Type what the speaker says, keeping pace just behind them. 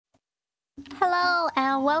Hello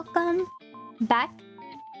and welcome back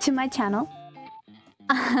to my channel.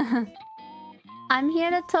 I'm here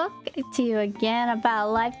to talk to you again about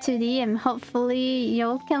Live2D and hopefully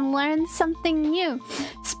you can learn something new.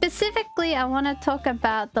 Specifically, I want to talk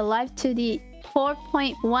about the Live2D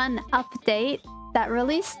 4.1 update that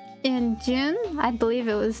released in June. I believe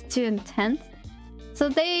it was June 10th. So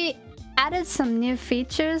they added some new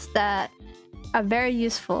features that are very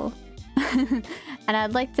useful. And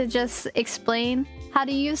I'd like to just explain how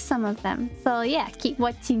to use some of them. So yeah, keep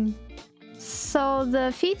watching. So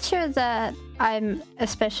the feature that I'm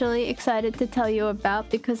especially excited to tell you about,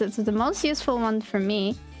 because it's the most useful one for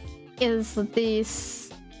me, is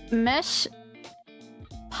this mesh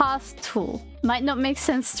path tool. Might not make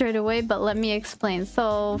sense straight away, but let me explain.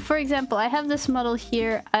 So for example, I have this model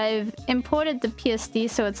here. I've imported the PSD,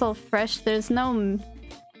 so it's all fresh. There's no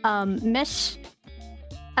mesh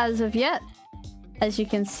as of yet. As you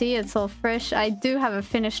can see, it's all fresh. I do have a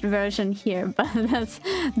finished version here, but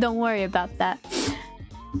don't worry about that.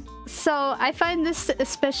 So I find this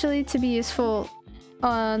especially to be useful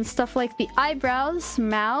on stuff like the eyebrows,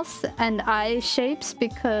 mouth, and eye shapes,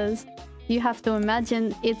 because you have to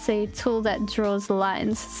imagine it's a tool that draws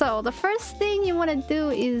lines. So the first thing you want to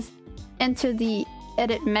do is enter the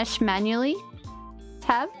Edit Mesh Manually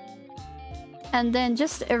tab, and then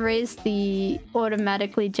just erase the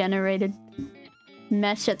automatically generated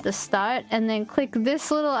mesh at the start, and then click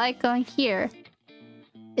this little icon here.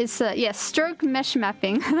 It's stroke mesh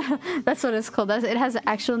mapping. That's what it's called. It has an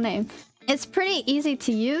actual name. It's pretty easy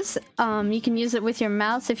to use. You can use it with your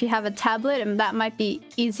mouse if you have a tablet, and that might be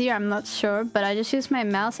easier, I'm not sure, but I just use my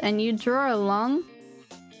mouse and you draw along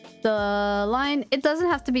the line. It doesn't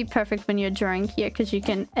have to be perfect when you're drawing here, because you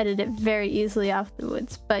can edit it very easily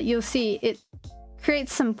afterwards, but you'll see it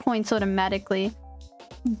creates some points automatically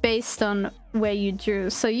based on where you drew.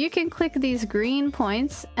 So you can click these green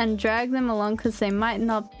points and drag them along, because they might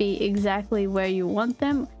not be exactly where you want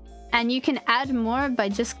them, and you can add more by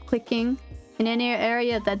just clicking in any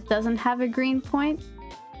area that doesn't have a green point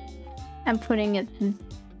and putting it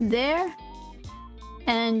there,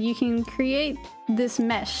 and you can create this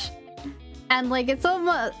mesh. And like, it's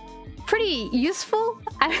almost pretty useful.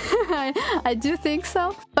 I do think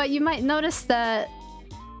so, but you might notice that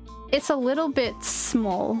it's a little bit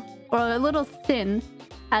small or a little thin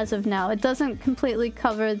as of now. It doesn't completely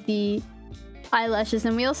cover the eyelashes,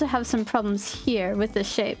 and we also have some problems here with the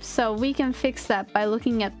shape. So we can fix that by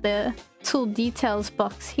looking at the tool details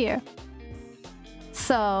box here.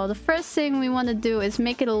 So the first thing we want to do is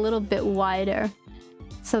make it a little bit wider.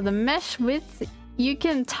 So the mesh width, you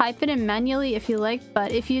can type it in manually if you like,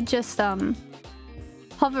 but if you just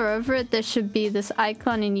hover over it, there should be this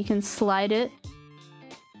icon and you can slide it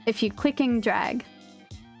if you click and drag.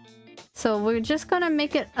 So we're just gonna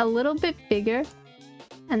make it a little bit bigger,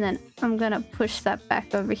 and then I'm gonna push that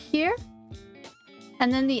back over here.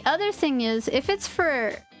 And then the other thing is, if it's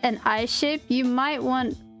for an eye shape, you might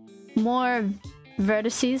want more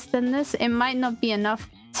vertices than this. It might not be enough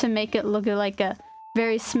to make it look like a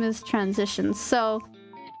very smooth transition. So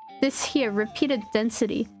this here, repeated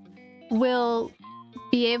density, will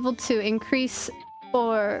be able to increase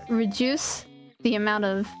or reduce the amount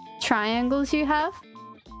of triangles you have.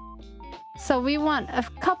 So we want a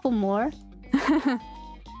couple more.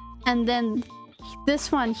 And then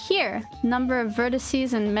this one here, number of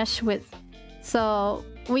vertices and mesh width. So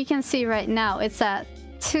we can see right now it's at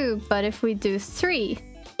 2, but if we do 3,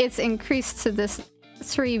 it's increased to this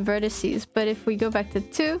 3 vertices. But if we go back to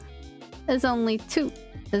 2, there's only 2.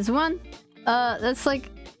 There's 1. That's like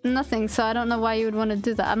nothing, so I don't know why you would want to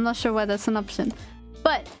do that. I'm not sure why that's an option.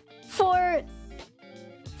 But for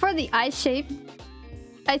the eye shape,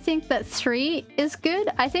 I think that 3 is good.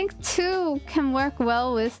 I think 2 can work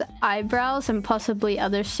well with eyebrows and possibly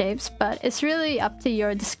other shapes, but it's really up to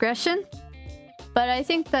your discretion. But I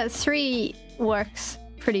think that 3 works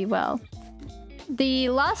pretty well. The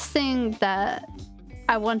last thing that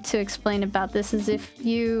I want to explain about this is if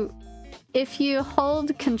you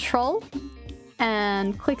hold Control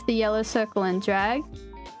and click the yellow circle and drag,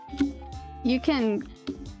 you can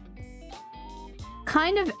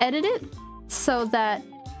kind of edit it so that,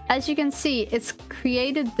 as you can see, it's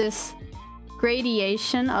created this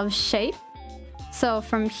gradation of shape. So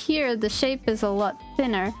from here, the shape is a lot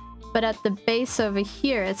thinner, but at the base over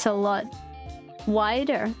here, it's a lot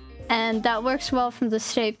wider. And that works well from the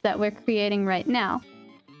shape that we're creating right now.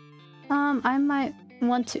 I might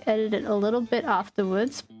want to edit it a little bit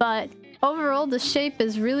afterwards, but overall the shape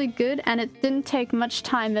is really good, and it didn't take much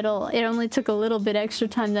time at all. It only took a little bit extra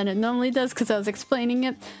time than it normally does because I was explaining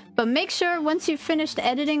it. But make sure once you've finished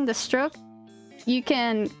editing the stroke, you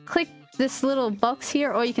can click this little box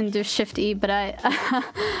here, or you can do Shift E, but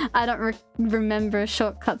I don't remember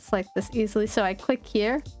shortcuts like this easily, so I click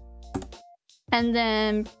here. And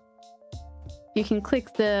then you can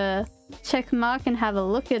click the check mark and have a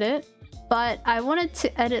look at it. But I wanted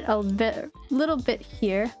to edit a little bit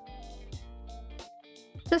here.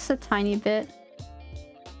 Just a tiny bit.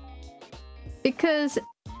 Because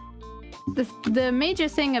the major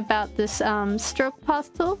thing about this stroke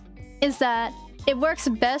path tool is that it works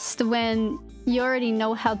best when you already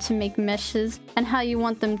know how to make meshes and how you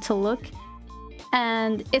want them to look.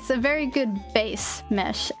 And it's a very good base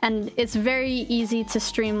mesh, and it's very easy to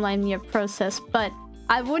streamline your process. But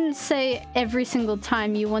I wouldn't say every single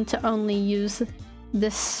time you want to only use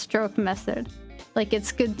this stroke method. Like,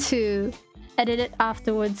 it's good to edit it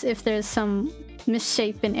afterwards if there's some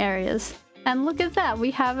misshape in areas. And look at that, we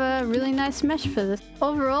have a really nice mesh for this.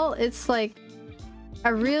 Overall, it's like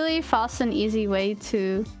a really fast and easy way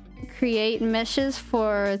to create meshes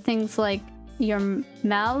for things like your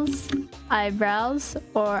mouths, eyebrows,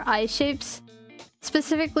 or eye shapes.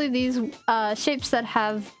 Specifically these shapes that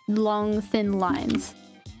have long, thin lines.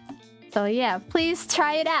 So yeah, please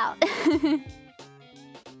try it out.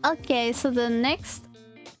 Okay, so the next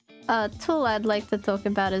tool I'd like to talk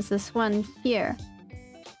about is this one here.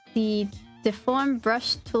 The Deform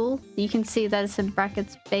brush tool. You can see that it's in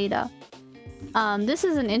brackets beta. This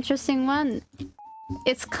is an interesting one.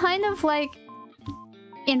 It's kind of like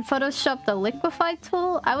in Photoshop the liquify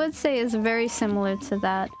tool. I would say is very similar to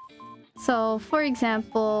that. So for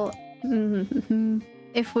example,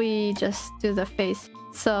 if we just do the face.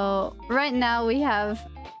 So right now we have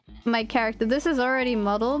my character. This is already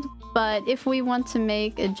modeled, but if we want to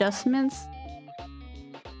make adjustments,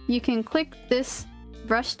 you can click this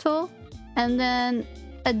brush tool and then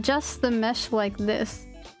adjust the mesh like this,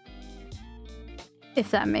 if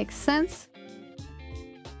that makes sense.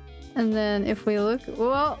 And then if we look,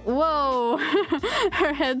 whoa,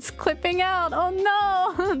 her head's clipping out. Oh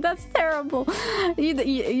no, that's terrible.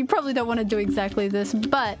 You probably don't want to do exactly this,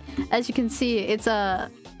 but as you can see, it's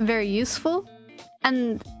very useful.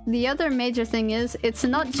 And the other major thing is, it's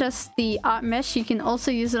not just the art mesh, you can also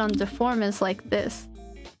use it on deformers like this.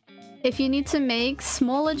 If you need to make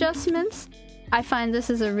small adjustments, I find this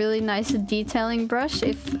is a really nice detailing brush.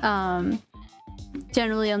 If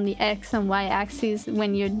generally on the X and Y axes,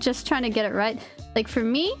 when you're just trying to get it right. Like for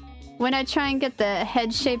me, when I try and get the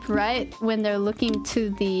head shape right, when they're looking to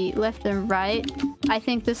the left and right, I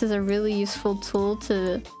think this is a really useful tool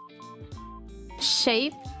to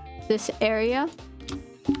shape this area.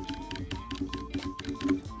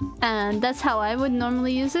 And that's how I would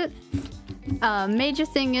normally use it. Major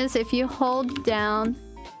thing is, if you hold down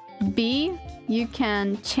B, you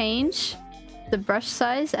can change the brush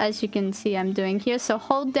size, as you can see I'm doing here. So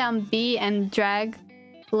hold down B and drag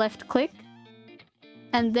left click.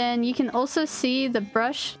 And then you can also see the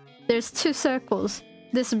brush. There's two circles.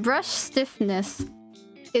 This brush stiffness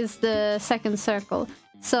is the second circle.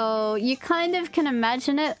 So you kind of can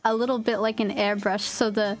imagine it a little bit like an airbrush. So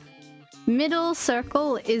the middle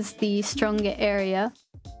circle is the stronger area.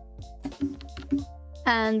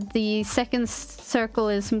 And the second circle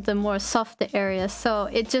is the more softer area. So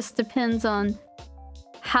it just depends on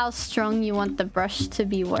how strong you want the brush to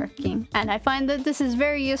be working. And I find that this is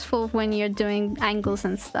very useful when you're doing angles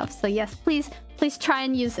and stuff. So yes, please try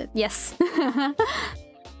and use it. Yes.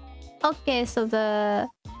 Okay, so the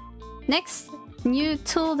next new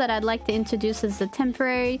tool that I'd like to introduce is the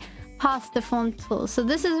temporary path deform tool. So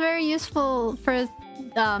this is very useful for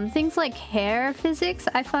things like hair physics,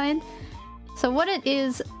 I find. So what it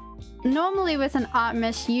is, normally with an art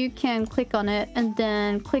mesh, you can click on it and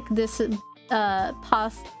then click this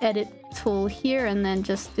path edit tool here and then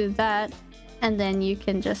just do that. And then you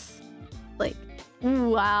can just like,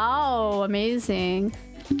 wow, amazing.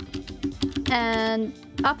 And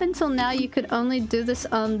up until now, you could only do this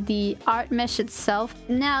on the art mesh itself.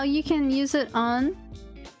 Now you can use it on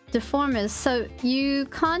deformers, so you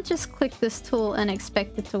can't just click this tool and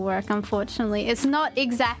expect it to work, unfortunately. It's not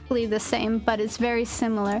exactly the same, but it's very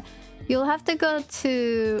similar. You'll have to go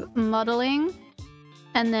to modeling,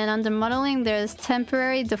 and then under modeling there's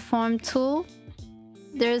temporary deform tool.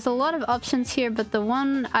 There's a lot of options here, but the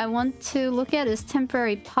one I want to look at is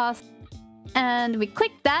temporary path. And we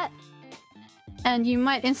click that, and you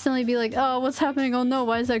might instantly be like, oh, what's happening? Oh no,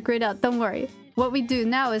 why is that grayed out? Don't worry. What we do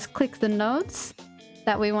now is click the nodes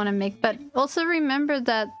that we want to make, but also remember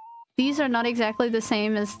that these are not exactly the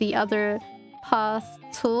same as the other path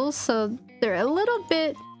tools, so they're a little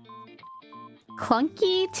bit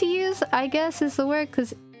clunky to use, I guess is the word,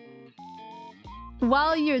 because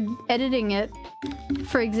while you're editing it,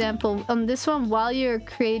 for example, on this one, while you're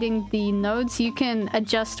creating the nodes, you can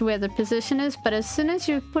adjust where the position is, but as soon as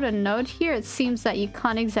you put a node here, it seems that you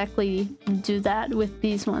can't exactly do that with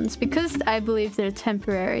these ones because I believe they're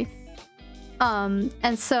temporary.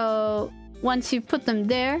 And so once you put them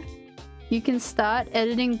there, you can start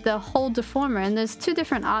editing the whole deformer, and there's two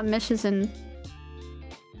different art meshes in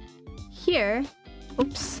here.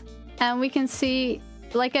 Oops. And we can see,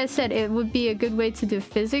 like I said, it would be a good way to do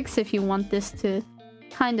physics if you want this to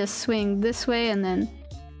kind of swing this way and then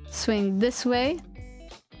swing this way.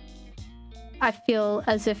 I feel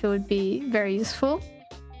as if it would be very useful.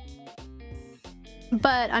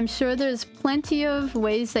 But I'm sure there's plenty of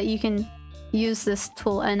ways that you can use this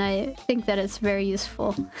tool, and I think that it's very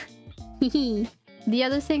useful. The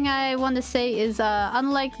other thing I want to say is,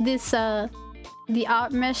 unlike this, the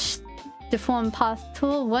art mesh deform path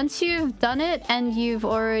tool, once you've done it and you've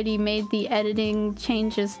already made the editing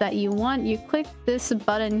changes that you want, you click this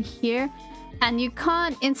button here and you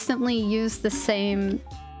can't instantly use the same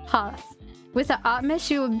path. With the art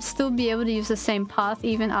mesh, you would still be able to use the same path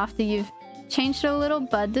even after you've changed it a little,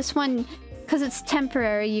 but this one, because it's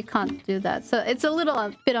temporary, you can't do that. So it's a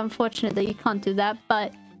little bit unfortunate that you can't do that,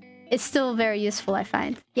 but it's still very useful, I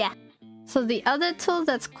find. Yeah. So the other tool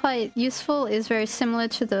that's quite useful is very similar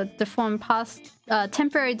to the deform path,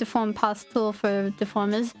 temporary deform path tool for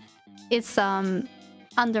deformers. It's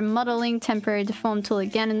under modeling, temporary deform tool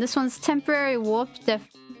again, and this one's temporary warp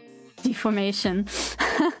deformation.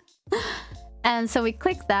 And so we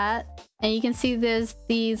click that, and you can see there's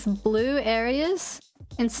these blue areas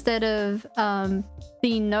instead of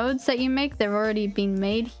the nodes that you make. They've already been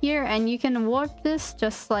made here, and you can warp this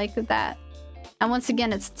just like that. And once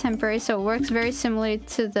again, it's temporary, so it works very similarly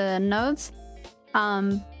to the nodes.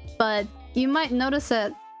 But you might notice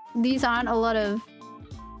that these aren't a lot of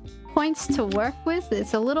points to work with.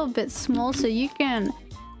 It's a little bit small, so you can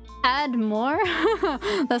add more.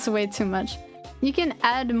 That's way too much. You can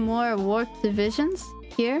add more warp divisions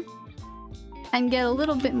here and get a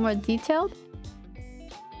little bit more detailed.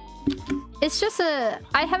 It's just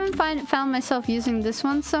I haven't found myself using this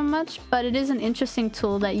one so much, but it is an interesting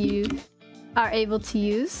tool that you are able to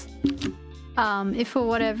use. If for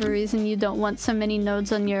whatever reason you don't want so many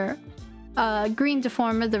nodes on your green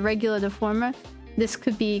deformer, the regular deformer, this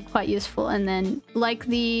could be quite useful. And then, like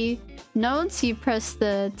the nodes, you press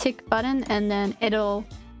the tick button and then it'll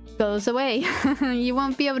goes away. You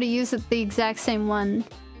won't be able to use it the exact same one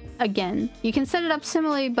again. You can set it up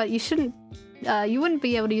similarly, but you wouldn't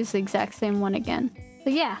be able to use the exact same one again.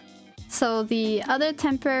 So yeah. So the other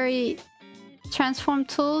temporary transform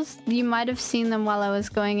tools, you might have seen them while I was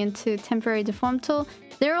going into temporary deform tool.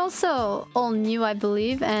 They're also all new, I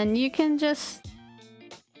believe, and you can just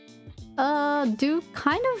do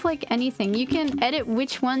kind of like anything. You can edit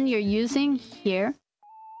which one you're using here.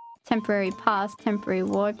 Temporary path, temporary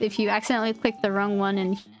warp, if you accidentally click the wrong one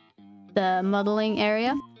in the modeling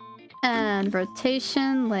area. And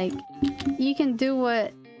rotation, like, you can do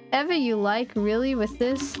whatever you like really with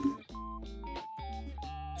this.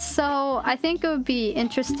 So I think it would be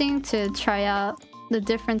interesting to try out the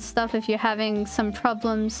different stuff if you're having some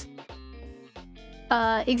problems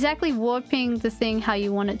exactly warping the thing how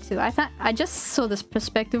you want it to. I just saw this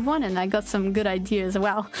perspective one and I got some good ideas.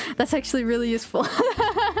 Wow, that's actually really useful.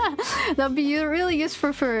 That'll be really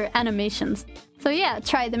useful for animations. So yeah,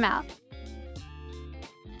 try them out.